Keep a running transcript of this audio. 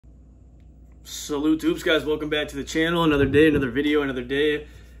Salute to hoops, guys. Welcome back to the channel. Another day, another video, another day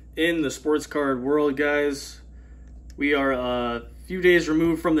in the sports card world, guys. We are a few days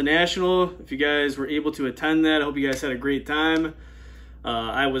removed from the National. If you guys were able to attend that, I hope you guys had a great time.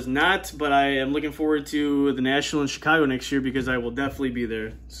 I was not, but I am looking forward to the National in Chicago next year because I will definitely be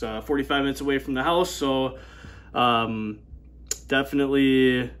there. It's 45 minutes away from the house, so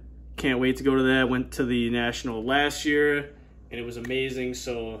definitely can't wait to go to that. Went to the National last year, and it was amazing.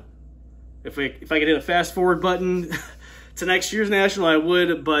 So if I could hit a fast forward button to next year's National, I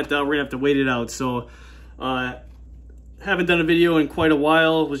would, but we're gonna have to wait it out. So haven't done a video in quite a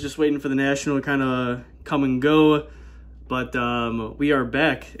while. Was just waiting for the National to kind of come and go, but we are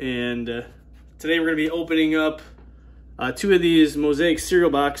back, and today we're gonna be opening up two of these Mosaic cereal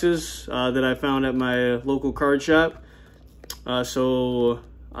boxes that I found at my local card shop. So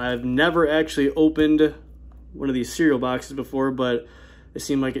I've never actually opened one of these cereal boxes before, but it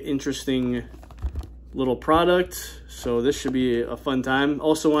seemed like an interesting little product, so this should be a fun time.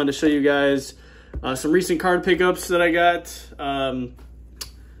 Also wanted to show you guys some recent card pickups that I got.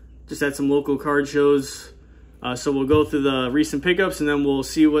 Just at some local card shows. So we'll go through the recent pickups and then we'll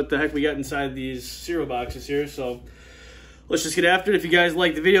see what the heck we got inside these cereal boxes here. So let's just get after it. If you guys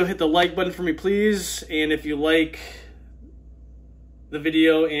like the video, hit the like button for me, please. And if you like the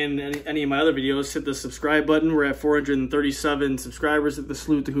video and any of my other videos, hit the subscribe button. We're at 437 subscribers at the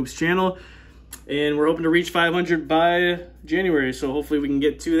Salute to Hoops channel, and we're hoping to reach 500 by January, so hopefully we can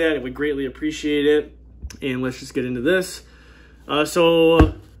get to that. I would greatly appreciate it. And let's just get into this.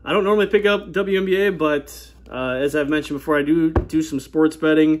 So I don't normally pick up WNBA, but as I've mentioned before, I do some sports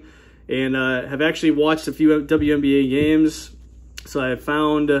betting, and have actually watched a few WNBA games. So I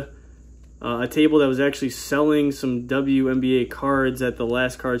found a table that was actually selling some WNBA cards at the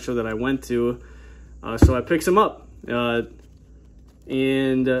last card show that I went to. So I picked some up. And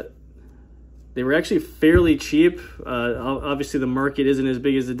they were actually fairly cheap. Obviously, the market isn't as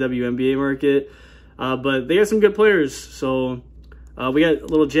big as the WNBA market, but they got some good players. So we got a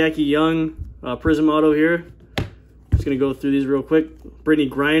little Jackie Young prizm auto here. Just going to go through these real quick. Brittany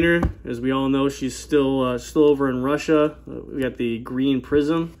Griner, as we all know, she's still over in Russia. We got the green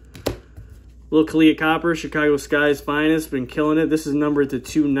prizm. Little Kalia Copper, Chicago Sky's finest, been killing it. This is numbered to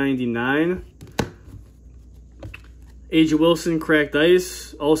 299. Aja Wilson, Cracked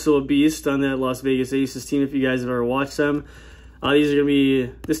Ice, also a beast on that Las Vegas Aces team if you guys have ever watched them. These are going to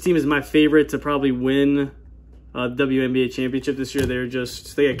be, this team is my favorite to probably win the WNBA championship this year.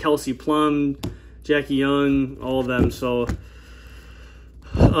 They got Kelsey Plum, Jackie Young, all of them. So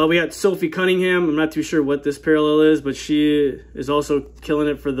we got Sophie Cunningham. I'm not too sure what this parallel is, but she is also killing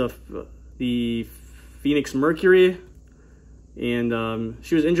it for the Phoenix Mercury, and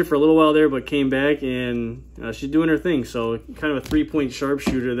she was injured for a little while there, but came back, and she's doing her thing. So kind of a three-point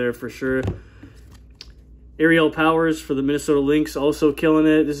sharpshooter there for sure. Ariel Powers for the Minnesota Lynx, also killing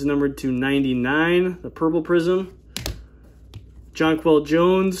it. This is numbered to 99, the purple prizm. Jonquel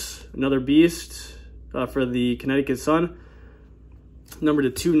Jones, another beast for the Connecticut Sun, numbered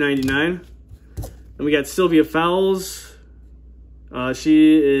to 299. And we got Sylvia Fowles.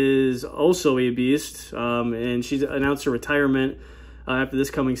 She is also a beast, and she's announced her retirement after this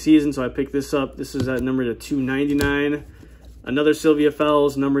coming season, so I picked this up. This is at number to 299. Another Sylvia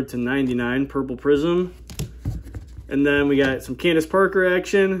Fowles, numbered to 99, purple prizm. And then we got some Candace Parker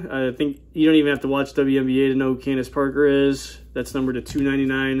action. I think you don't even have to watch WNBA to know who Candace Parker is. That's numbered to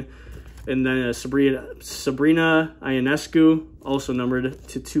 299. And then Sabrina Ionescu, also numbered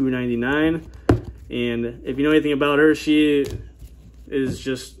to 299. And if you know anything about her, she is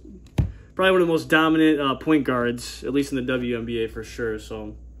just probably one of the most dominant point guards, at least in the WNBA for sure.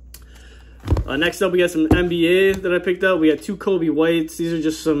 So next up, we got some NBA that I picked up. We got two Kobe Whites. These are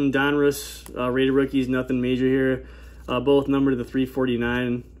just some Donruss rated rookies, nothing major here. Both numbered to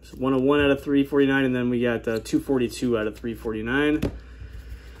 349. So 101 out of 349, and then we got 242 out of 349.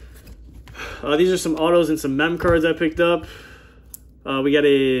 These are some autos and some mem cards I picked up. We got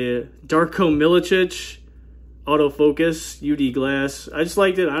a Darko Milicic autofocus UD glass. I just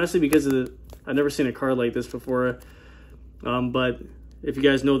liked it honestly because I've never seen a card like this before. But if you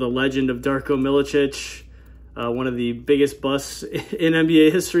guys know the legend of Darko Milicic, one of the biggest busts in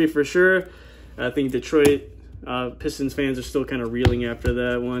NBA history for sure. I think Detroit Pistons fans are still kind of reeling after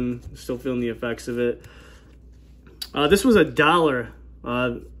that one, still feeling the effects of it. This was $1,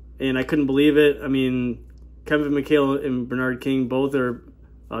 and I couldn't believe it. I mean, Kevin McHale and Bernard King both are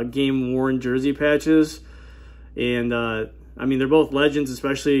game-worn jersey patches. And, I mean, they're both legends,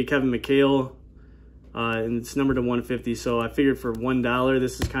 especially Kevin McHale. And it's numbered to 150, so I figured for $1,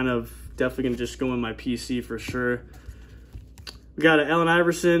 this is kind of definitely going to just go in my PC for sure. We got an Allen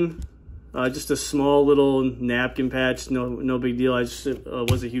Iverson Just a small little napkin patch, no big deal. I just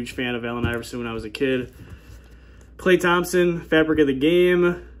was a huge fan of Allen Iverson when I was a kid. Klay Thompson, Fabric of the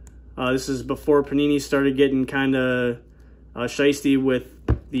Game. This is before Panini started getting kind of shiesty with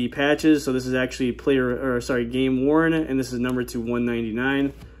the patches. So this is actually game worn, and this is numbered to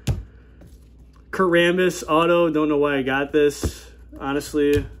 199. Kurt Rambis auto. Don't know why I got this,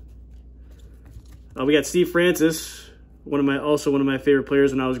 honestly. We got Steve Francis, also one of my favorite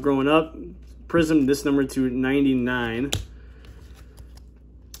players when I was growing up. Prizm, this number to 99.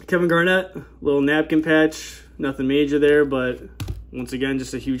 Kevin Garnett, little napkin patch, nothing major there, but once again,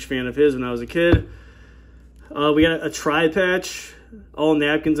 just a huge fan of his when I was a kid. We got a tri patch, all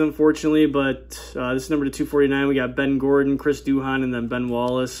napkins unfortunately, but this number to 249. We got Ben Gordon, Chris Duhon, and then Ben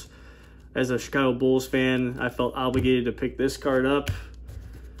Wallace. As a Chicago Bulls fan, I felt obligated to pick this card up.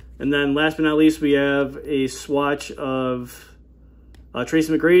 And then last but not least, we have a swatch of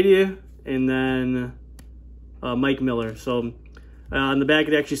Tracy McGrady and then Mike Miller. So on the back,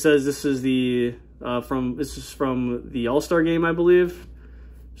 it actually says this is from the All-Star game, I believe.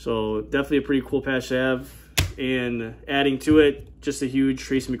 So definitely a pretty cool patch to have. And adding to it, just a huge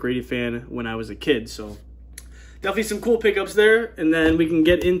Tracy McGrady fan when I was a kid. So definitely some cool pickups there. And then we can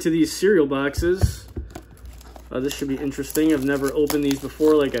get into these cereal boxes. This should be interesting. I've never opened these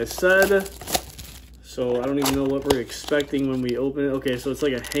before, like I said. So I don't even know what we're expecting when we open it. Okay, so it's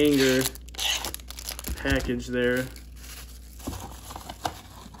like a hanger package there.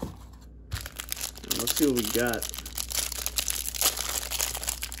 Let's see what we got.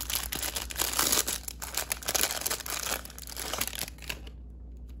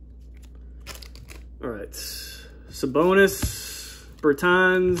 All right, Sabonis,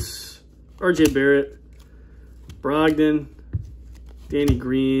 Bertans, RJ Barrett, Brogdon, Danny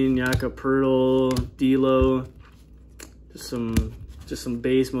Green, Jakob Poeltl, D'Lo, just some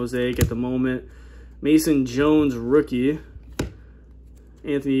base Mosaic at the moment. Mason Jones, rookie.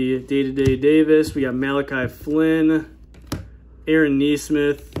 Anthony Day-to-Day Davis. We got Malachi Flynn, Aaron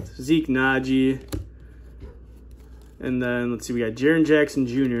Nesmith, Zeke Naji, and then let's see, we got Jaren Jackson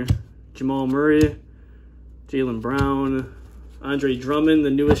Jr., Jamal Murray, Jaylen Brown, Andre Drummond,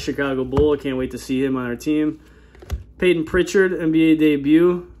 the newest Chicago Bull. I can't wait to see him on our team. Peyton Pritchard, NBA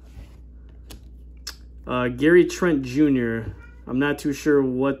debut. Gary Trent Jr. I'm not too sure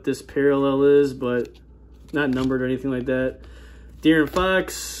what this parallel is, but not numbered or anything like that. De'Aaron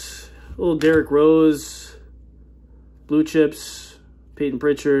Fox, little Derrick Rose, Blue Chips, Peyton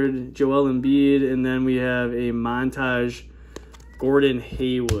Pritchard, Joel Embiid, and then we have a montage Gordon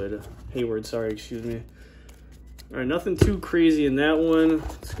Hayward, sorry, excuse me. All right, nothing too crazy in that one.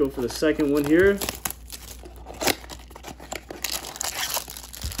 Let's go for the second one here.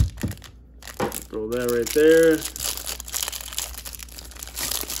 Throw that right there.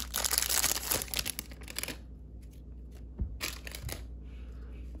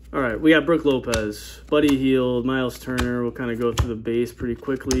 All right, we got Brook Lopez, Buddy Hield, Miles Turner. We'll kind of go through the base pretty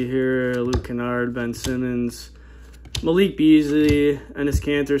quickly here. Luke Kennard, Ben Simmons, Malik Beasley, Enes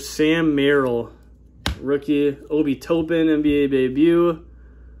Kanter, Sam Merrill, rookie. Obi Toppin, NBA debut.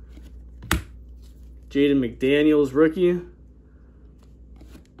 Jaden McDaniels, rookie.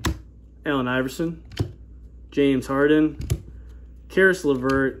 Allen Iverson, James Harden, Karis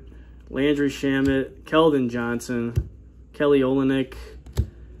LeVert, Landry Shamet, Keldon Johnson, Kelly Olynyk,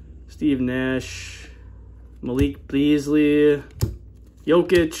 Steve Nash, Malik Beasley,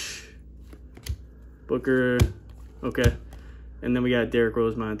 Jokic, Booker, okay. And then we got Derrick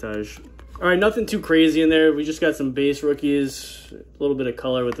Rose montage. All right, nothing too crazy in there. We just got some base rookies, a little bit of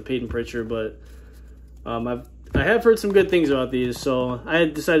color with the Peyton Pritchard, but I have heard some good things about these, so I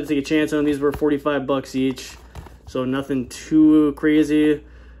had decided to take a chance on these. Were 45 bucks each, so nothing too crazy.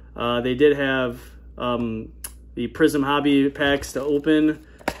 They did have the Prizm Hobby packs to open,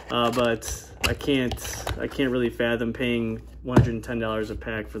 but I can't really fathom paying $110 a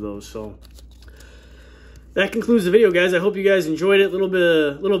pack for those. So that concludes the video, guys. I hope you guys enjoyed it.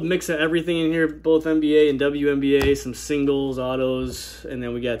 Little mix of everything in here, both NBA and WNBA, some singles, autos, and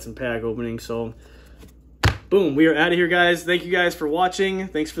then we got some pack openings. So boom, we are out of here, guys. Thank you guys for watching.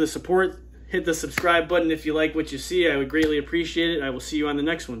 Thanks for the support. Hit the subscribe button if you like what you see. I would greatly appreciate it. I will see you on the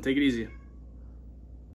next one. Take it easy.